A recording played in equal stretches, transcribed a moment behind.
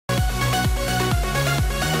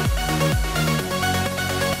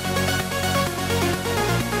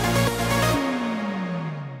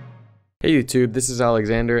Hey YouTube, this is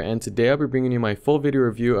Alexander, and today I'll be bringing you my full video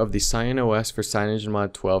review of the CyanOS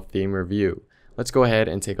CyanogenMod 12 theme review. Let's go ahead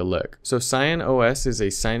and take a look. So CyanOS is a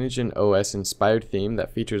CyanogenOS inspired theme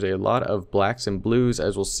that features a lot of blacks and blues,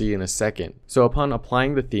 as we'll see in a second. So upon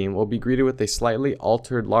applying the theme, we'll be greeted with a slightly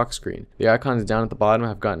altered lock screen. The icons down at the bottom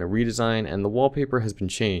have gotten a redesign and the wallpaper has been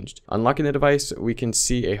changed. Unlocking the device, we can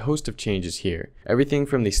see a host of changes here. Everything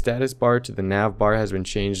from the status bar to the nav bar has been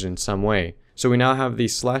changed in some way. So we now have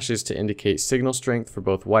these slashes to indicate signal strength for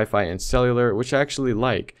both Wi-Fi and cellular, which I actually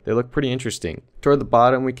like. They look pretty interesting. Toward the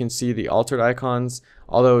bottom we can see the altered icons,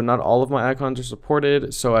 although not all of my icons are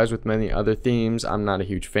supported, so as with many other themes, I'm not a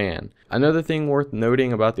huge fan. Another thing worth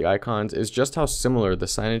noting about the icons is just how similar the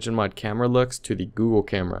CyanogenMod camera looks to the Google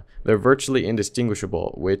camera. They're virtually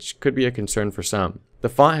indistinguishable, which could be a concern for some. The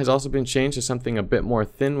font has also been changed to something a bit more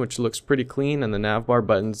thin, which looks pretty clean, and the navbar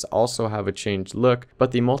buttons also have a changed look,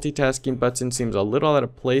 but the multitasking button seems a little out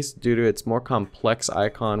of place due to its more complex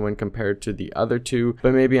icon when compared to the other two,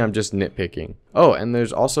 but maybe I'm just nitpicking. Oh, and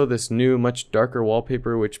there's also this new, much darker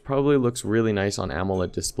wallpaper which probably looks really nice on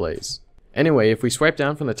AMOLED displays. Anyway, if we swipe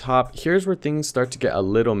down from the top, here's where things start to get a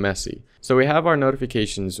little messy. So we have our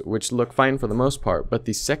notifications, which look fine for the most part, but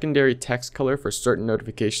the secondary text color for certain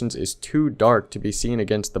notifications is too dark to be seen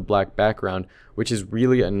against the black background, which is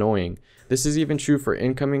really annoying. This is even true for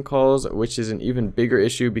incoming calls, which is an even bigger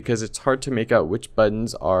issue because it's hard to make out which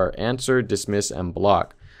buttons are answer, dismiss, and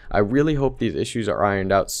block. I really hope these issues are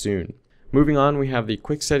ironed out soon. Moving on, we have the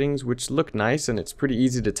quick settings, which look nice, and it's pretty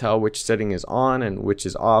easy to tell which setting is on and which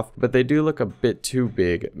is off, but they do look a bit too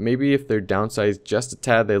big. Maybe if they're downsized just a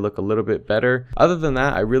tad, they look a little bit better. Other than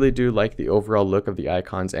that, I really do like the overall look of the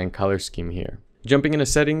icons and color scheme here. Jumping into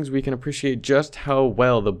settings, we can appreciate just how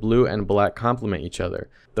well the blue and black complement each other.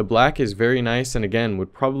 The black is very nice and again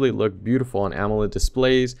would probably look beautiful on AMOLED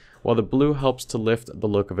displays, while the blue helps to lift the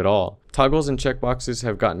look of it all. Toggles and checkboxes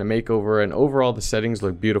have gotten a makeover, and overall the settings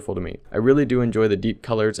look beautiful to me. I really do enjoy the deep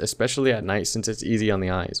colors, especially at night since it's easy on the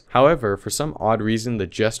eyes. However, for some odd reason the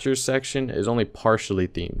gestures section is only partially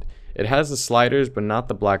themed. It has the sliders but not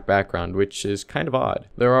the black background, which is kind of odd.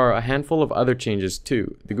 There are a handful of other changes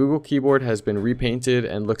too. The Google keyboard has been repainted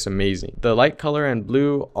and looks amazing. The light color and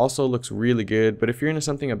blue also looks really good, but if you're into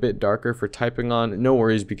something a bit darker for typing on, no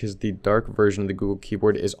worries because the dark version of the Google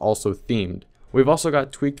keyboard is also themed. We've also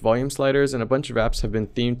got tweaked volume sliders, and a bunch of apps have been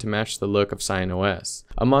themed to match the look of CyanOS.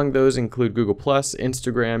 Among those include Google+,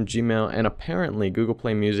 Instagram, Gmail, and apparently Google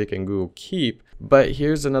Play Music and Google Keep. But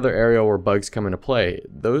here's another area where bugs come into play.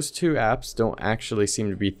 Those two apps don't actually seem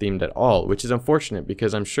to be themed at all, which is unfortunate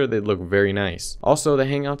because I'm sure they'd look very nice. Also, the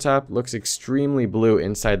Hangouts app looks extremely blue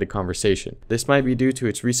inside the conversation. This might be due to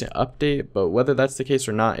its recent update, but whether that's the case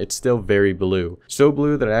or not, it's still very blue. So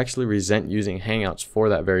blue that I actually resent using Hangouts for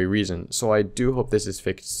that very reason, so I do hope this is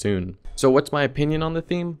fixed soon. So what's my opinion on the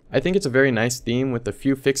theme? I think it's a very nice theme with a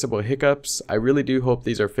few fixable hiccups. I really do hope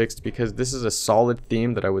these are fixed because this is a solid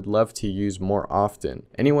theme that I would love to use more often.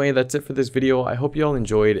 Anyway, that's it for this video. I hope you all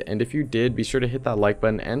enjoyed, and if you did, be sure to hit that like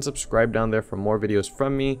button and subscribe down there for more videos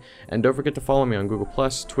from me, and don't forget to follow me on Google+,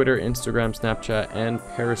 Twitter, Instagram, Snapchat, and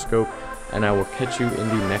Periscope, and I will catch you in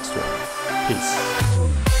the next one. Peace.